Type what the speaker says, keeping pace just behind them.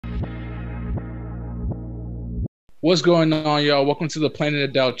What's going on, y'all? Welcome to the Planet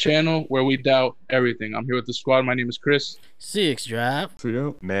of Doubt channel where we doubt everything. I'm here with the squad. My name is Chris. CX Drive.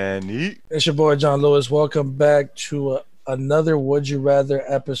 Manny. It's your boy John Lewis. Welcome back to another Would You Rather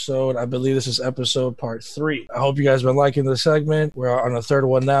episode. I believe this is episode part 3. I hope you guys been liking the segment. We're on the third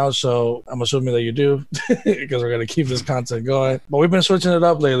one now, so I'm assuming that you do because we're going to keep this content going. But we've been switching it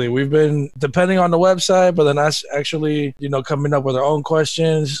up lately. We've been depending on the website, but then us actually, coming up with our own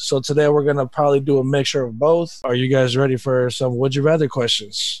questions. So today we're going to probably do a mixture of both. Are you guys ready for some Would You Rather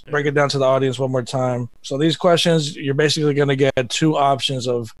questions? Break it down to the audience one more time. So these questions, you're basically going to get two options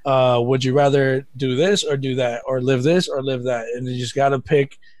of would you rather do this or do that, or live this or live that, and you just got to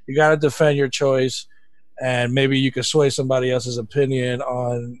pick. You got to defend your choice, and maybe you can sway somebody else's opinion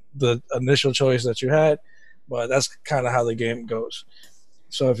on the initial choice that you had, but that's kind of how the game goes.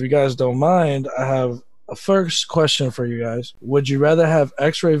 So if you guys don't mind, I have a first question for you guys. Would you rather have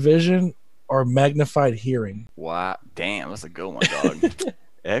x-ray vision or magnified hearing? Wow, damn, that's a good one, dog.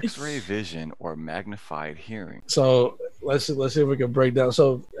 X-ray vision or magnified hearing. So let's see if we can break down.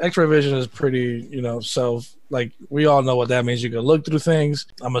 So X-ray vision is pretty, we all know what that means. You can look through things.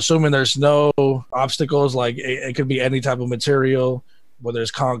 I'm assuming there's no obstacles. Like it could be any type of material, whether it's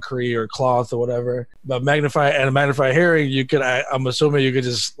concrete or cloth or whatever. But magnified hearing, I'm assuming you could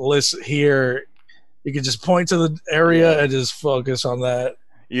just hear. You could just point to the area and just focus on that.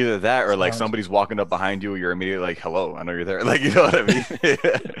 Either that or like somebody's walking up behind you, you're immediately like, hello, I know you're there. Like, you know what I mean?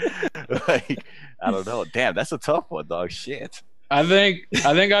 Like, I don't know. Damn, that's a tough one, dog. Shit. I think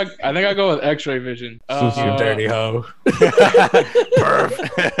I go with X-ray vision. You dirty hoe.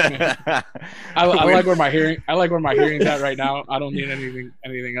 I like where my hearing's at right now. I don't need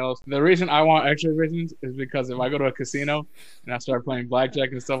anything else. The reason I want X-ray vision is because if I go to a casino and I start playing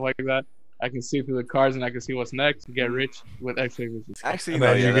blackjack and stuff like that, I can see through the cards and I can see what's next and get rich with X-ray vision. Actually, and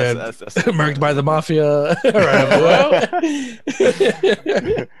no, then yeah, you that's murked by the mafia.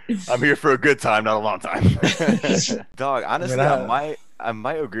 I'm here for a good time, not a long time. Dog, honestly, I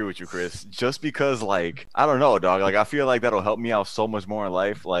might agree with you, Chris. Just because, like, I don't know, dog. Like, I feel like that'll help me out so much more in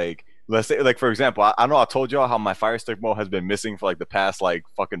life. Like, let's say, like, for example, I know I told y'all how my Fire Stick mode has been missing for like the past like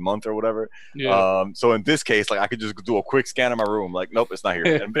fucking month or whatever. Yeah. So in this case, like, I could just do a quick scan of my room, like, nope, it's not here,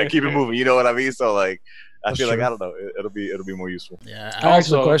 and keep it moving. You know what I mean? So like, I feel like, I don't know, it'll be more useful. Yeah. I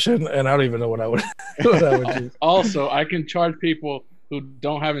asked the question, and I don't even know what I would do. Also, I can charge people who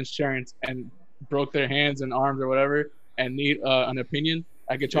don't have insurance and broke their hands and arms or whatever and need an opinion.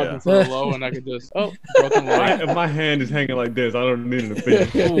 I could charge them for the low, and I could just broken leg. If my hand is hanging like this, I don't need an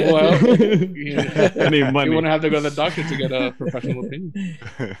opinion. Well, I need money. You wouldn't have to go to the doctor to get a professional opinion.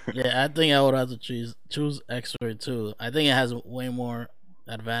 Yeah, I think I would have to choose X-ray too. I think it has way more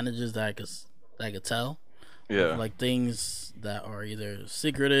advantages that I could tell. Yeah, like things that are either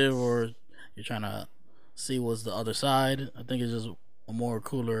secretive or you're trying to see what's the other side. I think it's just a more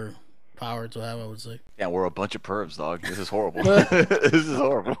cooler power to have, I would say. Yeah, we're a bunch of pervs, dog. This is horrible. This is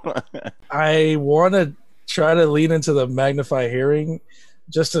horrible. I want to try to lean into the magnified hearing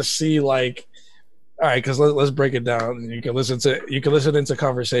just to see, like, all right, because let's break it down. You can listen into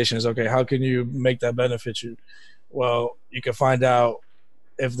conversations. Okay, how can you make that benefit you? Well, you can find out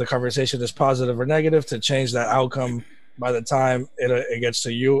if the conversation is positive or negative to change that outcome by the time it gets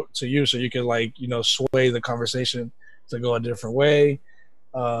to you, so you can sway the conversation to go a different way.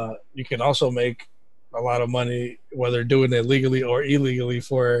 You can also make a lot of money, whether doing it legally or illegally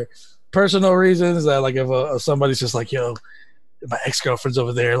for personal reasons. That, like, if somebody's just like, yo, my ex-girlfriend's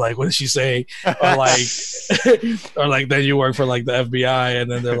over there, like, what did she say? Or like, or like, then you work for like the FBI, and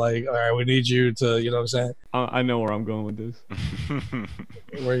then they're like, all right, we need you to, you know what I'm saying? I know where I'm going with this.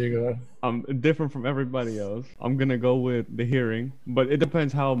 Where you going? I'm different from everybody else. I'm gonna go with the hearing, but it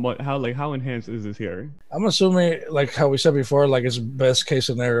depends how enhanced is this hearing. I'm assuming, like how we said before, like it's best case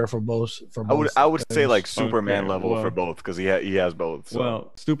scenario for both. I would say like Superman level for both, because he has both. So.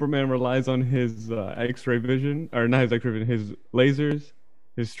 Well, Superman relies on his X-ray vision, or not his X-ray vision, his lasers,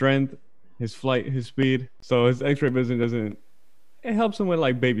 his strength, his flight, his speed. So his X-ray vision doesn't. It helps him with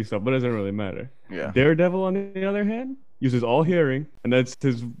like baby stuff, but it doesn't really matter. Yeah. Daredevil, on the other hand, uses all hearing, and that's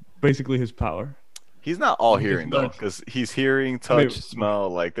basically his power. He's not all hearing though, because he's hearing, touch, smell.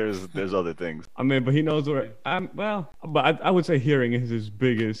 Like there's other things. I mean, but he knows where. I would say hearing is his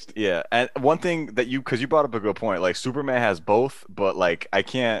biggest. Yeah, and one thing that because you brought up a good point. Like Superman has both, but like I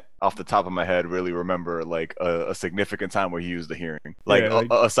can't off the top of my head really remember like a significant time where he used the hearing. Like,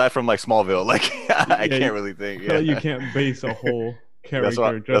 aside from like Smallville, like I can't really think. Yeah, you can't base a whole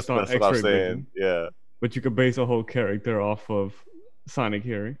character just on X-ray vision. Yeah, but you could base a whole character off of sonic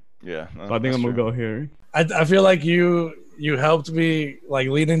hearing. Yeah. So I think I'm gonna go hearing. I feel like you helped me like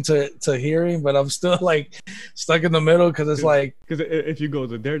lean into hearing, but I'm still like stuck in the middle because it's like if you go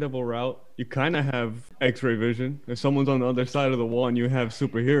the Daredevil route, you kind of have X-ray vision. If someone's on the other side of the wall and you have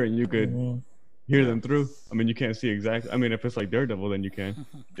super hearing, you could hear them through. I mean, you can't see exactly. I mean, if it's like Daredevil, then you can.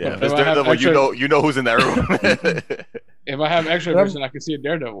 Yeah, if it's Daredevil, you know who's in that room. If I have X-ray vision, I can see a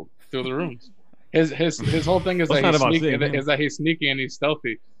Daredevil through the rooms. His whole thing is that he's sneaky and he's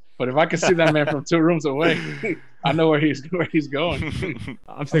stealthy. But if I can see that man from 2 rooms away, I know where he's going.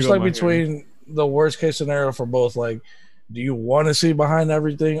 I'm like between the worst case scenario for both. Like, do you want to see behind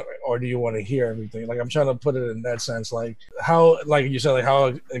everything, or do you want to hear everything? Like, I'm trying to put it in that sense. Like, how, like you said, like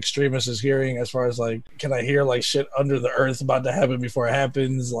how extremist is hearing as far as like, can I hear like shit under the earth about to happen before it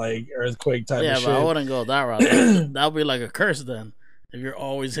happens, like earthquake type of shit? Yeah, but I wouldn't go that route. That would be like a curse then. If you're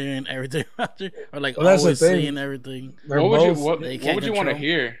always hearing everything around you, or like always seeing everything. What would you want to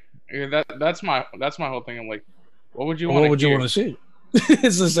hear? Yeah, that's my whole thing. I'm like, what would you want to hear? What would you want to see?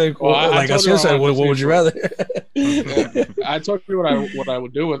 It's the same. Well, like I said, what would you rather? I told you what I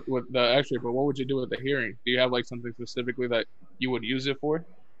would do with the X-ray, but what would you do with the hearing? Do you have like something specifically that you would use it for?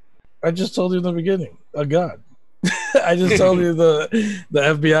 I just told you in the beginning. A gun. I just told you the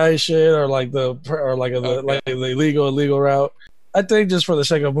FBI shit or the illegal route. I think just for the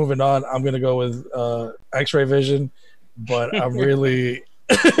sake of moving on, I'm gonna go with X-ray vision. But I'm really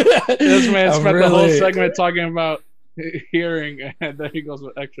this man spent the whole segment talking about hearing, and then he goes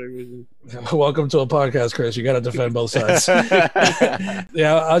with X-ray vision. Welcome to a podcast, Chris. You got to defend both sides.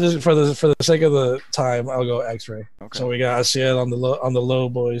 Yeah, I'll just for the sake of the time, I'll go X-ray. Okay. So we got Asiel on the low,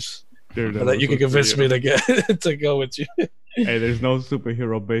 boys. So that you can convince me to go with you. Hey, there's no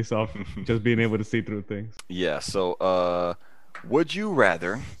superhero based off just being able to see through things. Yeah. So, would you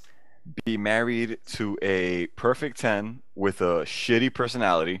rather be married to a perfect 10 with a shitty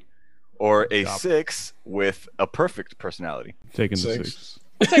personality, or a 6 with a perfect personality? Taking the 6.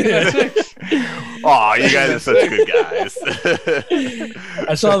 Taking that 6. Oh, you guys are such good guys.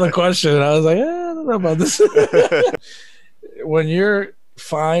 I saw the question and I was like, I don't know about this. When you're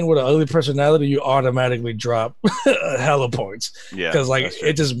fine with an ugly personality, you automatically drop hella points. Yeah, because like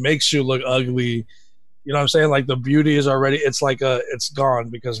it just makes you look ugly. You know what I'm saying? Like the beauty is already, it's like it's gone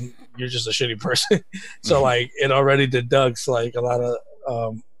because you're just a shitty person. So like it already deducts like a lot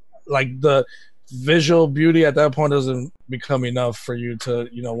of like the visual beauty at that point doesn't become enough for you to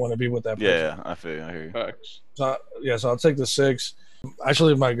want to be with that person. Yeah, I hear you. So I'll take the 6.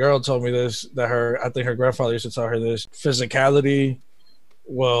 Actually, my girl told me this, that I think her grandfather used to tell her this: physicality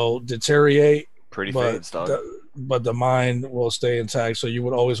will deteriorate, but the mind will stay intact. So you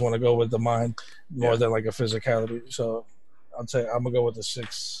would always want to go with the mind more than like a physicality. So I'm gonna go with the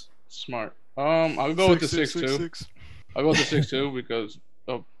 6. Smart. I'll go with the 6 too. I'll go with the 6 too because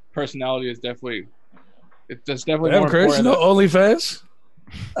the personality is definitely more Chris, important. No OnlyFans.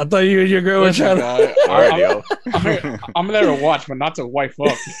 I thought you and your girl were trying to. I'm there to watch, but not to wife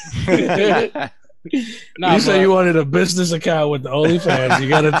up. You said you wanted a business account with the OnlyFans. You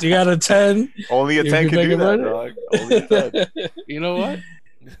got a 10. Only a 10 can do that, dog. Only a 10. You know what?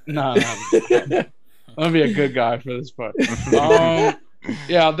 No. I'm gonna be a good guy for this part.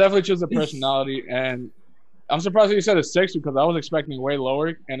 Yeah, I'll definitely choose the personality, and I'm surprised that you said a 6 because I was expecting way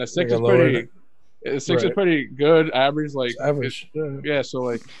lower, and a 6 is pretty. A 6 is pretty good, average. Like it's average. Yeah. So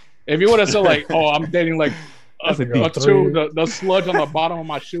like, if you would have said like, oh, I'm dating like. A 2, the sludge on the bottom of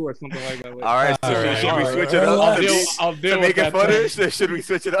my shoe or something like that. All right, so should we switch it up? I'll deal to make it funner? Should we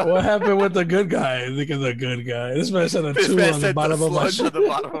switch it up? What happened with the good guy? I think of the good guy. This man said a 2 on the bottom of my shoe. On the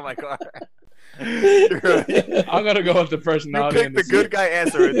bottom of my car. I'm gonna go with the personality. You pick the good guy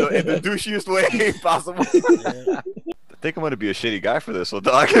answer in the douchiest way possible. I think I'm gonna be a shitty guy for this one,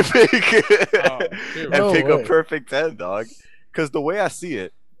 dog. And pick a perfect 10, dog. Because the way I see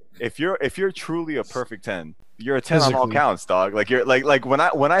it, if you're truly a perfect 10, you're a 10 on all counts, dog. Like you're like when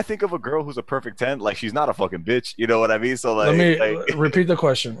I think of a girl who's a perfect 10, like she's not a fucking bitch. You know what I mean? So like, let me repeat the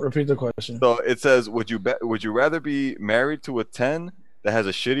question. So it says, would you rather be married to a 10 that has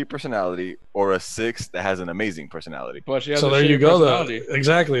a shitty personality or a 6 that has an amazing personality? But she has so there you go, though.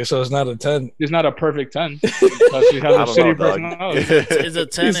 Exactly. So it's not a 10. She's not a perfect 10. But she has a shitty personality. It's a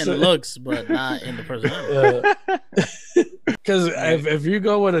 10 in looks, but not in the personality. Because if you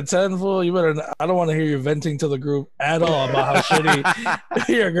go with a 10 full, you better. I don't want to hear you venting to the group at all about how shitty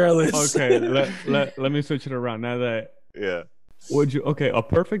your girl is. Okay, let me switch it around now that. Yeah. Would you a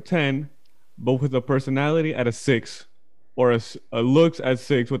perfect 10, but with a personality at a 6, or a looks at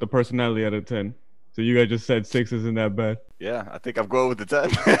 6 with a personality at a 10? So you guys just said 6 isn't that bad. Yeah, I think I'm going with the 10.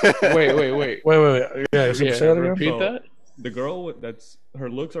 Wait. Yeah, repeat that. the girl that's her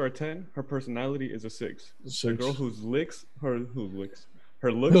looks are a 10, her personality is a 6. The girl whose looks are whose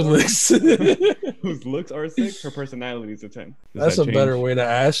looks are a 6, her personality is a 10. That's a better way to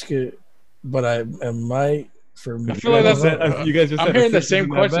ask it, but I might for me. I feel like you guys just. I'm hearing the same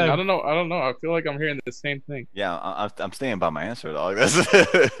question. I don't know. I feel like I'm hearing the same thing. Yeah, I'm staying by my answer, dog.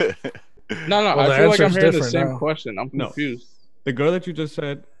 No, well, I feel like I'm hearing the same question. I'm confused. The girl that you just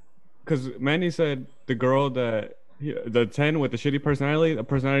said, because Manny said the girl that the 10 with the shitty personality, the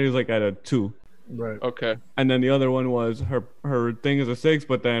personality is like at a 2. Right. Okay. And then the other one was her thing is a 6,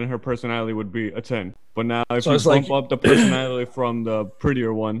 but then her personality would be a 10. But now if you bump up the personality from the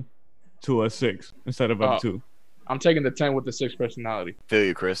prettier one to a 6 instead of a 2. I'm taking the 10 with the 6 personality. Feel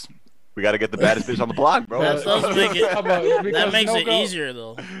you, Chris. We got to get the baddest bitch on the block, bro. That makes it easier,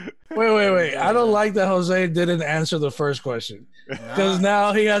 though. Wait. I don't like that Jose didn't answer the first question. Because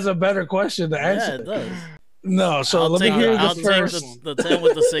now he has a better question to answer. Yeah, it does. No, so let me hear the first. Take the 10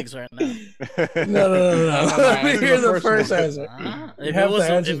 with the 6 right now. No. Let me hear the first answer. If it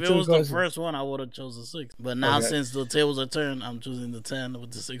was the first one, I would have chose the 6. But now, since the tables are turned, I'm choosing the 10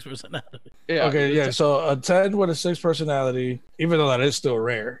 with the 6 personality. Yeah. Okay, yeah. So a 10 with a 6 personality, even though that is still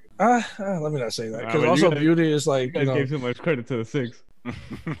rare. Let me not say that, because also beauty is like you gave too much credit to the 6.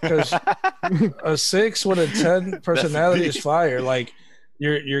 Because a 6 with a 10 personality is fire. Like.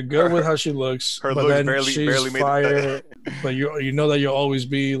 You're good with how she looks, but then she's fire. But you know that you'll always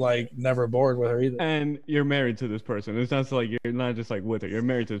be like never bored with her either. And you're married to this person. It's not like you're not just like with her. You're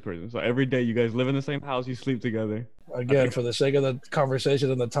married to this person. So every day you guys live in the same house, you sleep together. Again, for the sake of the conversation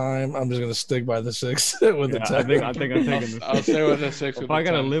and the time, I'm just gonna stick by the 6 with the 10. I think I'm taking this. I'll stay with the 6. If I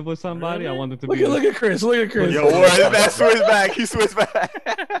gotta live with somebody, I want it to be. Look at Chris. Look at Chris. Yo, that switch back. He switched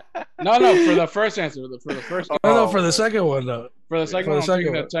back. No, for the first answer. For the first. No, for the second one though. For the second one, I'm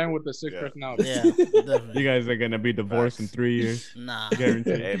taking the 10 with the 6 personality. Yeah, definitely. You guys are gonna be divorced in 3 years. Nah,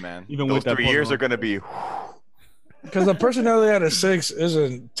 guaranteed. Hey man, even those with 3 years are gonna be. Because the personality at a 6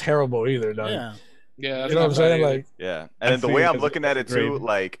 isn't terrible either, dog. Yeah. Yeah, that's you know what I'm saying? Like, yeah, and then the way I'm looking at it too,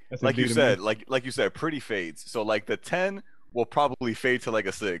 like you said, like you said, pretty fades. So like the 10 will probably fade to like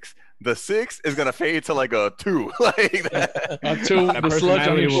a 6. The 6 is gonna fade to like a 2. Like that. A 2. That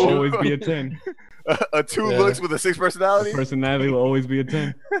personality will always be a 10. A 2 looks with a 6 personality. The personality will always be a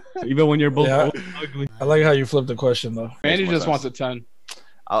 10. So even when you're both ugly. I like how you flipped the question though. Manny just wants a 10.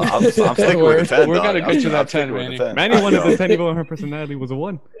 I'm sticking with the 10. We're gonna get to that 10, Manny. Manny wanted the 10 even when her personality was a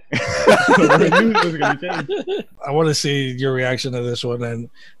 1. So we knew it was gonna change. I want to see your reaction to this one, and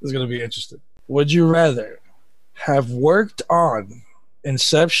it's gonna be interesting. Would you rather have worked on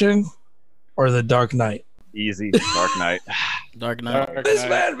Inception or The Dark Knight? Easy. Dark Knight. Dark Knight. This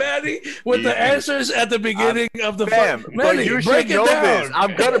man, Manny, with the answers at the beginning of the Manny, you break should know it down. this.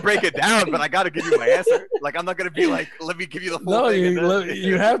 I'm gonna break it down, but I gotta give you my answer. Like I'm not gonna be like, let me give you the whole thing. No,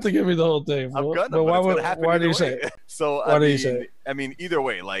 you have to give me the whole thing. I'm gonna. But why do you say it? So why do you say it? I mean, either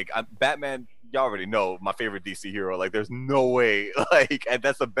way, like Batman. Y'all already know my favorite DC hero. Like, there's no way. Like, and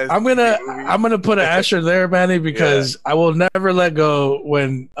that's the best. I'm gonna put an asterisk there, Manny, because I will never let go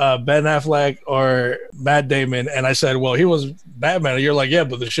when Ben Affleck or Matt Damon, and I said, well, he was Batman, and you're like, yeah,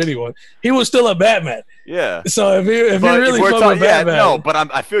 but the shitty one. He was still a Batman. Yeah. So if you really fuck with Batman, no, but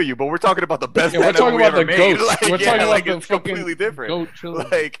I feel you. But we're talking about the best. We're talking about the made. GOAT. Like, we're talking about the it's completely different.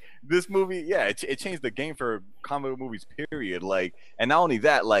 GOAT. Like this movie, it changed the game for comic movies. Period. Like, and not only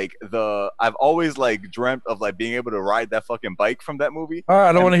that, like I've always like dreamt of like being able to ride that fucking bike from that movie.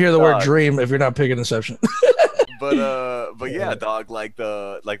 I don't want to hear the word dream if you're not picking Inception. But yeah, dog, like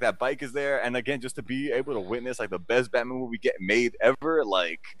that bike is there, and again, just to be able to witness like the best Batman movie get made ever,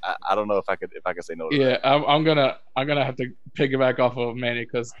 like I don't know if I could say no to that. I'm gonna have to piggyback off of Manny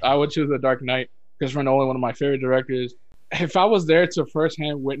because I would choose The Dark Knight because Christopher Nolan, one of my favorite directors. If I was there to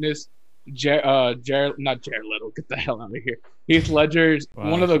firsthand witness not Jared Leto, get the hell out of here. Heath Ledger's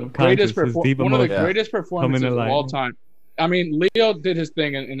one of the greatest performances of all time. I mean, Leo did his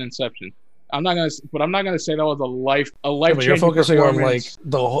thing in Inception. I'm not gonna say that was a life changing. You're focusing on like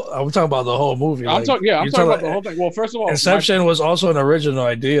the whole. I'm talking about the whole movie. I'm talking about the whole thing. Well, first of all, Inception was also an original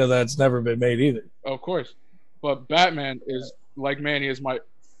idea that's never been made either. Of course, but Batman is like Manny is my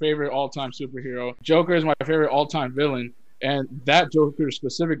favorite all-time superhero. Joker is my favorite all-time villain, and that Joker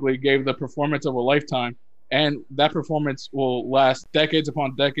specifically gave the performance of a lifetime. And that performance will last decades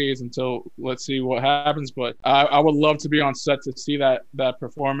upon decades until let's see what happens. But I would love to be on set to see that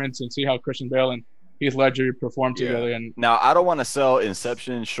performance and see how Christian Bale and Heath Ledger perform together. And now I don't want to sell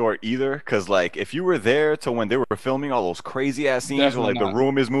Inception short either, because like if you were there to when they were filming all those crazy ass scenes where like the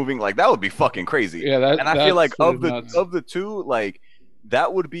room is moving, like that would be fucking crazy. Yeah, and I feel like of the two, like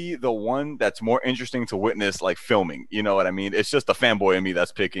that would be the one that's more interesting to witness, like filming. You know what I mean? It's just the fanboy in me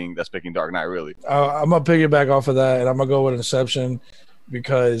that's picking Dark Knight. Really, I'm gonna piggyback off of that, and I'm gonna go with Inception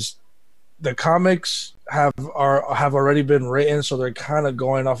because the comics have already been written, so they're kind of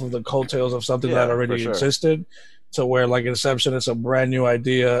going off of the coattails of something that already existed. To where like Inception, it's a brand new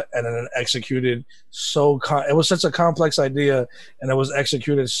idea and then executed it was such a complex idea and it was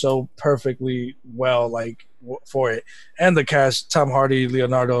executed so perfectly well, like for it. And the cast, Tom Hardy,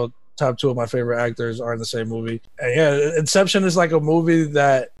 Leonardo, top two of my favorite actors are in the same movie. And yeah, Inception is like a movie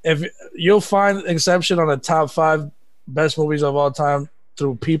that if you'll find Inception on the top 5 best movies of all time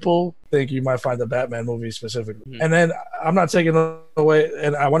through people, I think you might find the Batman movie specifically. And then I'm not taking away,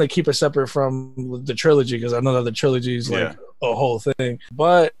 and I want to keep it separate from the trilogy because I know that the trilogy is like a whole thing.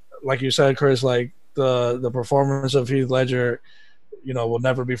 But like you said, Chris, like the performance of Heath Ledger, you know, will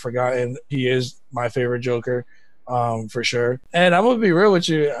never be forgotten. He is my favorite Joker, for sure. And I'm gonna be real with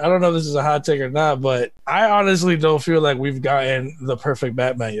you. I don't know if this is a hot take or not, but I honestly don't feel like we've gotten the perfect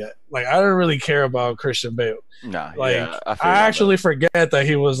Batman yet. Like I don't really care about Christian Bale. Nah, like I actually forget that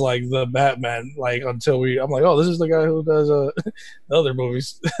he was like the Batman. Like until I'm like, oh, this is the guy who does the other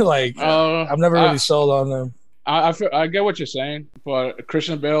movies. Like I've never really sold on them. I get what you're saying, but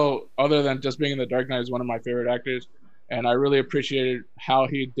Christian Bale, other than just being in The Dark Knight, is one of my favorite actors, and I really appreciated how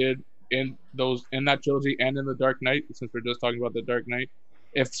he did in that trilogy and in The Dark Knight. Since we're just talking about The Dark Knight,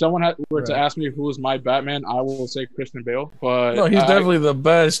 if someone were to ask me who is my Batman, I will say Christian Bale. But no, he's definitely the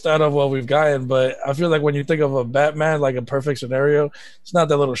best out of what we've gotten. But I feel like when you think of a Batman, like a perfect scenario, it's not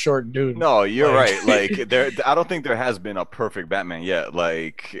that little short dude. No, you're right. Like I don't think there has been a perfect Batman yet.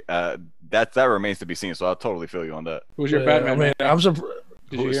 Like that remains to be seen. So I totally feel you on that. Who's your Batman? I mean, I'm surprised.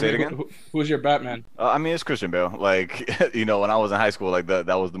 Say it again? Who's your Batman? I mean, it's Christian Bale. Like, you know, when I was in high school, like that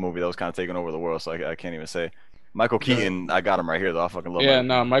was the movie that was kind of taking over the world. So I can't even say. Michael Keaton, I got him right here though. I fucking love him. Yeah,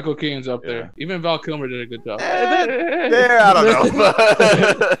 no, Michael Keaton's up there. Even Val Kilmer did a good job. I don't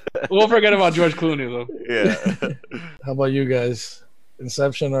know. We'll forget about George Clooney though. Yeah. How about you guys?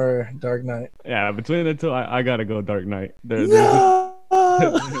 Inception or Dark Knight? Yeah, between the two, I gotta go Dark Knight. There's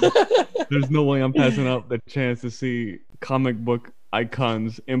no way I'm passing up the chance to see comic book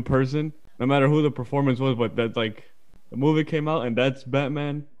icons in person, no matter who the performance was. But that's like the movie came out and that's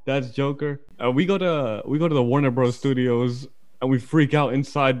Batman, that's Joker. We go to the Warner Bros. Studios and we freak out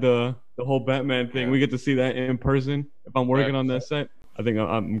inside the whole Batman thing. We get to see that in person. If I'm working on that set, I think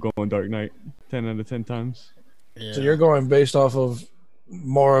I'm going Dark Knight 10 out of 10 times. Yeah. So you're going based off of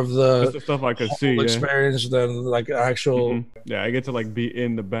more of the stuff I could see experience than like actual. Yeah, I get to like be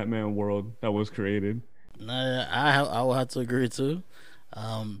in the Batman world that was created. I will have to agree too.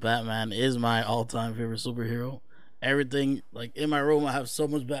 Batman is my all-time favorite superhero. Everything, like in my room, I have so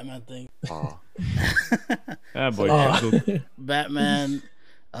much Batman things. Oh. Batman.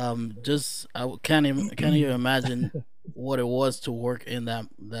 I can't even imagine what it was to work in that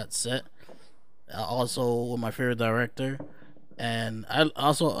set. Also with my favorite director, and I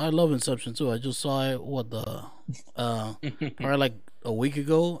love Inception too. I just saw it probably like a week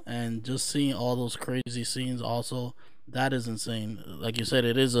ago, and just seeing all those crazy scenes. Also, that is insane. Like you said,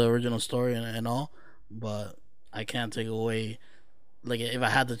 it is an original story and all, but I can't take away. Like if I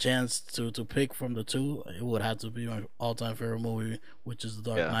had the chance to pick from the two, it would have to be my all-time favorite movie, which is The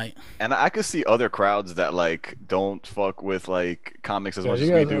Dark Knight. And I could see other crowds that like don't fuck with like comics as much as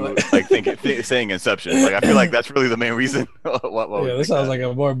we do, like saying Inception. Like I feel like that's really the main reason. This sounds like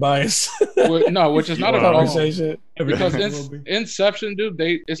a more biased. No, which is not a conversation. Because Inception, dude,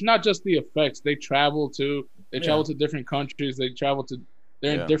 it's not just the effects. They travel to different countries. They're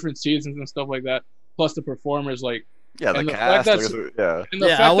in different seasons and stuff like that. Plus the performers, like. Yeah, the cast. I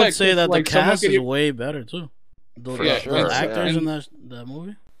would say that the cast is way better too. Those actors in that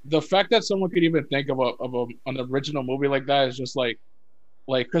movie. The fact that someone could even think of an original movie like that is just like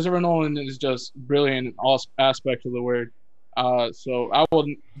Christopher Nolan is just brilliant in all aspects of the word. So I will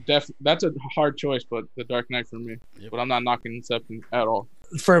that's a hard choice, but The Dark Knight for me. But I'm not knocking Inception at all.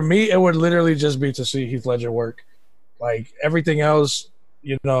 For me, it would literally just be to see Heath Ledger work. Like everything else,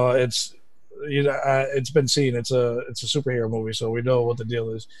 it's been seen. It's a superhero movie, so we know what the deal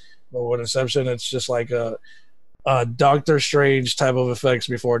is. But with Inception, it's just like a Doctor Strange type of effects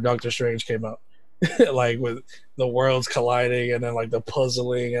before Doctor Strange came out, like with the worlds colliding and then like the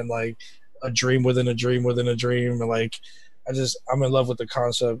puzzling and like a dream within a dream within a dream. And like I'm in love with the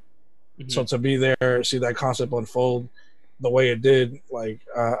concept. So to be there, see that concept unfold the way it did, like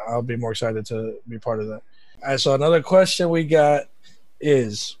I'll be more excited to be part of that. All right, so another question we got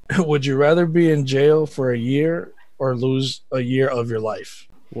is, would you rather be in jail for a year or lose a year of your life?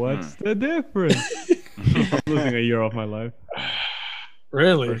 What's the difference? I'm losing a year off my life.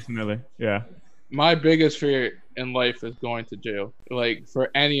 Really? Personally, yeah. My biggest fear in life is going to jail, like for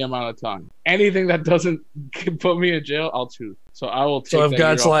any amount of time. Anything that doesn't put me in jail, I'll choose. So I will take. So if that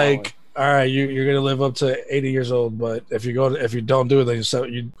God's year off my like, life. all right, you're gonna live up to 80 years old, but if you don't do it, then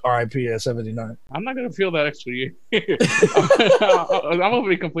you RIP at 79. I'm not gonna feel that extra year. I'm gonna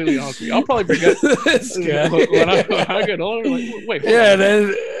be completely honest with you. I'll probably forget This guy. when I get older. Like, wait, hold Yeah,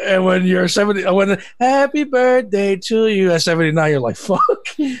 on. and when you're 70, when happy birthday to you at 79, you're like, fuck,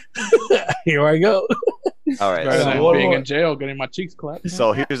 here I go. All right. Rather So, than one being more. in jail, getting my cheeks clapped.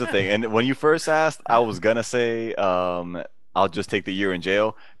 so here's the thing. And when you first asked, I was gonna say I'll just take the year in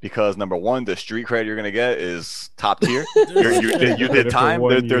jail because number one, the street cred you're gonna get is top tier. You did time.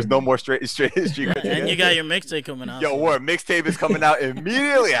 There's no more street street cred. And you got your mixtape coming out. Yo, word mixtape is coming out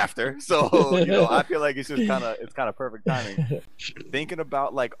immediately after. So I feel like it's kind of perfect timing. Thinking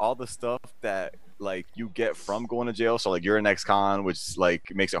about like all the stuff that like you get from going to jail. So like you're an ex-con, which like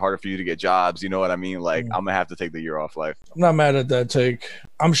makes it harder for you to get jobs. You know what I mean? Like I'm gonna have to take the year off life. I'm not mad at that take.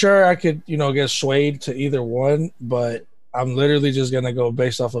 I'm sure I could, get swayed to either one, but I'm literally just gonna go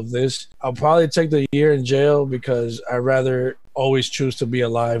based off of this. I'll probably take the year in jail because I'd rather always choose to be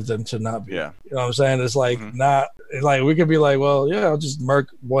alive than to not be. Yeah. You know what I'm saying? It's like not like we could be like, well, yeah, I'll just murk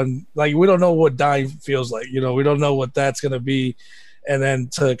one. Like we don't know what dying feels like. We don't know what that's gonna be, and then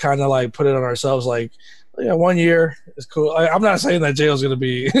to kind of like put it on ourselves, like, yeah, 1 year is cool. I'm not saying that jail's gonna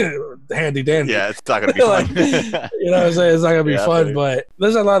be handy dandy. Yeah, it's not gonna be Like, fun. you know what I'm saying? It's not gonna be Yeah, I fun, feel you. but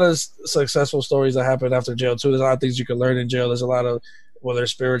there's a lot of successful stories that happen after jail too. There's a lot of things you can learn in jail. There's a lot of whether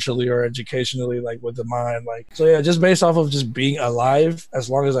spiritually or educationally, like with the mind. Like so, yeah. Just based off of just being alive, as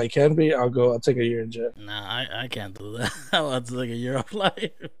long as I can be, I'll take a year in jail. Nah, I can't do that. I want to take a year off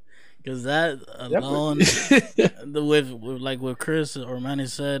life. Because that alone, with Chris or Manny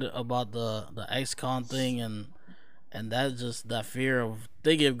said about the ex-con thing, and that's just that fear of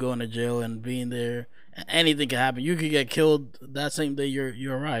thinking of going to jail and being there. Anything can happen. You could get killed that same day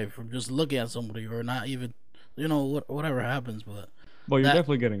you arrive from just looking at somebody, or not even, whatever happens. But Well, you're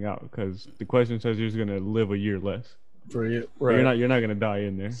definitely getting out because the question says you're just gonna live a year less. For you, Right. You're not gonna die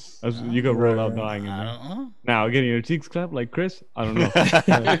in there. You could roll out dying in I there. don't know. Now getting your cheeks clapped like Chris, I don't know.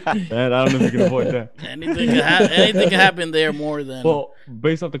 Man, I don't know if you can avoid that. Anything can happen there more than. Well,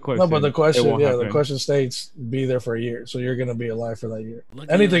 based off the question. No, but the it question, won't happen. the question states be there for a year, so you're gonna be alive for that year.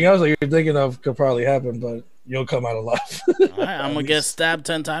 Looking Anything else that you're thinking of could probably happen, but you'll come out alive. I'm gonna get stabbed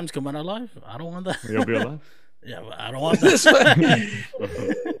 10 times, come out alive. I don't want that. You'll be alive. Yeah, but I don't want that.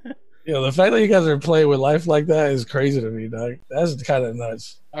 The fact that you guys are playing with life like that is crazy to me, dog. That's kind of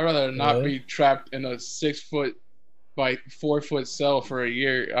nuts. I'd rather not Yeah. be trapped in a 6 foot by 4 foot cell for a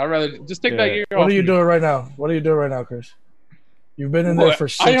year. I'd rather just take that Yeah. year off. What are you doing right now? Chris? You've been in there for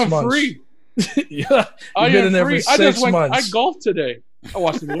 6 I am months. free. Yeah, I you've been am in there free. for I 6 just went. months. I golfed today. I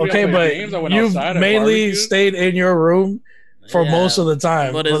watched the movie. Okay, I played but games. I went you've outside. I mainly barbecued. stayed in your room for Yeah, most of the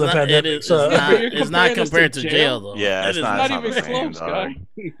time but for it's the not, pandemic. it's So, not, You're it's not comparing us compared to to jail? jail, though. Yeah, It it's is not- Not the even same, close, dog.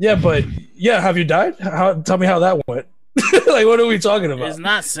 guy. yeah, but have you died? Tell me how that went. Like, what are we talking about? It's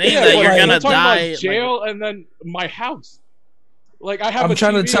not saying Yeah, that but you're we're gonna talking die. about jail and then my house. Like I have. I'm a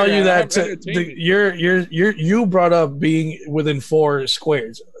trying to TV tell here, you I that have entertainment. you brought up being within 4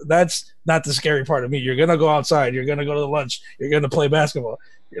 squares. That's not the scary part of me. You're gonna go outside. You're gonna go to lunch. You're gonna play basketball.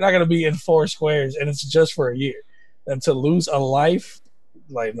 You're not gonna be in 4 squares, and it's just for a year. And to lose a life,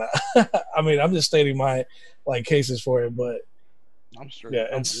 like, nah. I mean, I'm just stating my cases for it, but I'm straight. yeah,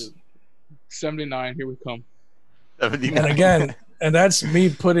 I'm it's good. 79. Here we come. and again, and that's me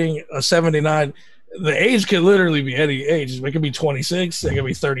putting a 79. The age could literally be any age. It could be 26. It could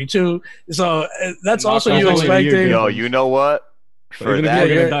be 32. So that's Not also you only the year, expecting. Yo, you know what? For You're that,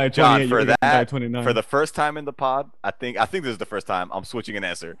 gonna die at 28, John, you're for gonna die that, at 29. for the first time in the pod, I think this is the first time I'm switching an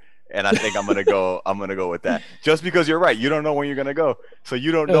answer, and I think I'm gonna go with that. Just because you're right, you don't know when you're gonna go, so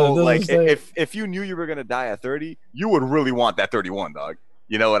you don't Yeah, know. it Like doesn't say. if you knew you were gonna die at 30, you would really want that 31, dog.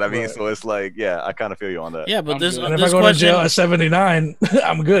 You know what I mean? Right. So it's like, yeah, I kind of feel you on that. Yeah, but I'm this good. And if I this go to jail question, at 79,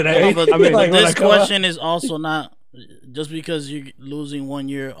 I'm good. no, Eh? but, I mean, but Like, when this I come out- question is also not just because you're losing 1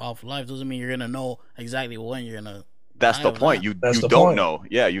 year off life doesn't mean you're gonna know exactly when you're gonna. That's die the of point. that. You That's the don't point. know.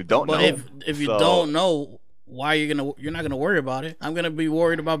 Yeah, you don't But know. if you So- don't know why you're not gonna worry about it. I'm gonna be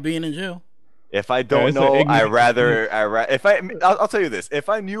worried about being in jail. If I don't it's an know, ignorant- if I'll tell you this. If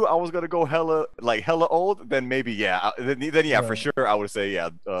I knew I was gonna go hella old, then maybe yeah. Then yeah, for Right. sure I would say yeah.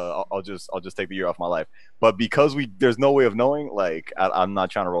 I'll just take the year off my life. But because there's no way of knowing, like I'm not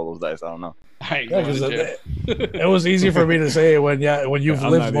trying to roll those dice. I don't know. I ain't Yeah, going 'cause to jail. it was easy for me to say when you've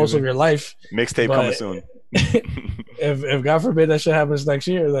I'm lived not most either. of your life. Mixtape But- coming soon. If God forbid that shit happens next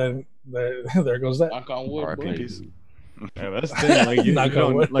year, then there goes that. Knock on wood, R.I.P. boy. Peace. Yeah, that's the thing. Like you Knock on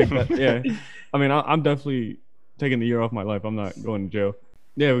don't wood. like that. Yeah, I mean, I'm definitely taking the year off my life. I'm not going to jail.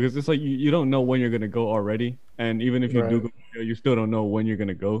 Yeah, because it's like you don't know when you're gonna go already, and even if you do Right. go to jail, you still don't know when you're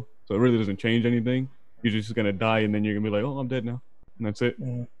gonna go. So it really doesn't change anything. You're just gonna die, and then you're gonna be like, oh, I'm dead now, and that's it.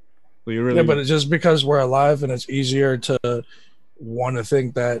 Mm. So you really, Yeah, but it's just because we're alive and it's easier to want to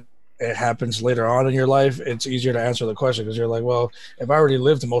think that it happens later on in your life, it's easier to answer the question because you're like, well, if I already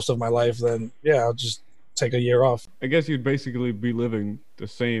lived most of my life, then yeah, I'll just take a year off. I guess you'd basically be living the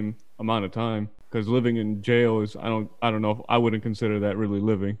same amount of time. Because living in jail is, I don't know if I wouldn't consider that really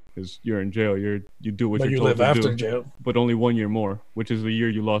living. Because you're in jail, you do what But you're you told live to after do, jail. but only 1 year more, which is the year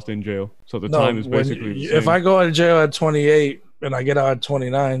you lost in jail. So the No, time is when basically the if same. I go to jail at 28 and I get out at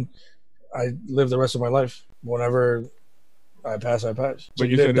 29, I live the rest of my life. Whenever I pass, I pass. So But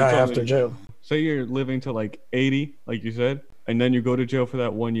you you said didn't die it's only- after jail. Say you're living to like 80, like you said, and then you go to jail for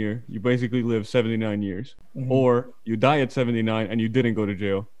that 1 year. You basically live 79 years. Mhm. Or you die at 79 and you didn't go to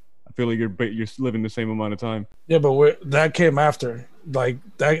jail. I feel like you're living the same amount of time. Yeah, but that came after. Like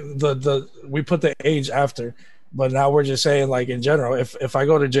that, the we put the age after, but now we're just saying like in general, if I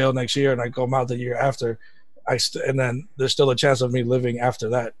go to jail next year and I come out the year after, and then there's still a chance of me living after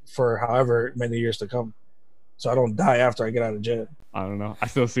that for however many years to come. So I don't die after I get out of jail. I don't know. I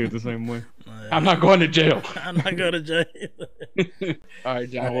still see it the same way. I'm not going to jail. I'm not going to jail. All right,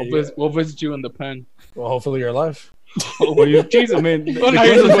 John. Yeah. We'll visit you in the pen. Well, hopefully you're alive. Well, Jesus. I mean, Well, now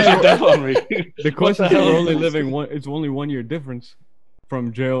you're just pushing death on me. the question is hell? we're only living one. It's only 1 year difference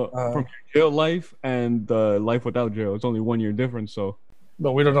from jail, from your jail life and life without jail. It's only 1 year difference. So,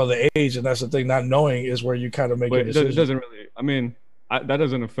 But we don't know the age, and that's the thing. Not knowing is where you kind of make but a it decision. doesn't really. I mean, that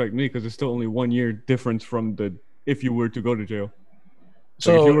doesn't affect me because it's still only 1 year difference from if you were to go to jail.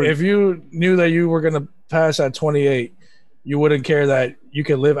 So if you knew that you were gonna pass at 28, you wouldn't care that you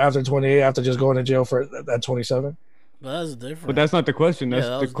could live after 28 after just going to jail for at 27. But that's different. But that's not the question. That's yeah,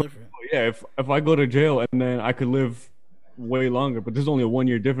 that the was question. different. Yeah, if I go to jail and then I could live way longer, but there's only a 1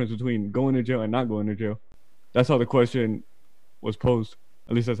 year difference between going to jail and not going to jail. That's how the question was posed.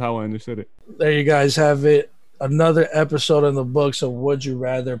 At least that's how I understood it. There you guys have it. Another episode in the books of Would You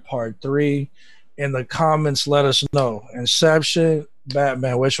Rather Part 3. In the comments, let us know. Inception,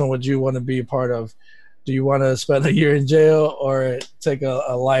 Batman, which one would you want to be a part of? Do you want to spend a year in jail or take a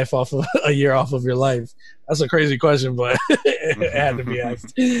year off of your life? That's a crazy question, but it had to be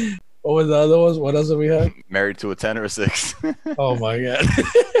asked. What was the other ones? What else did we have? Married to a 10 or a 6. Oh my god.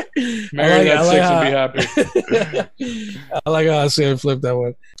 Marry that six and be happy. I like how I said flip that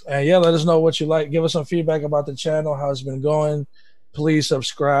one. And yeah, let us know what you like. Give us some feedback about the channel, how it's been going. Please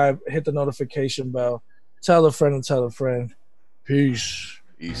subscribe, hit the notification bell, tell a friend and tell a friend. Peace.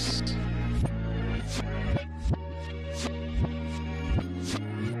 Peace.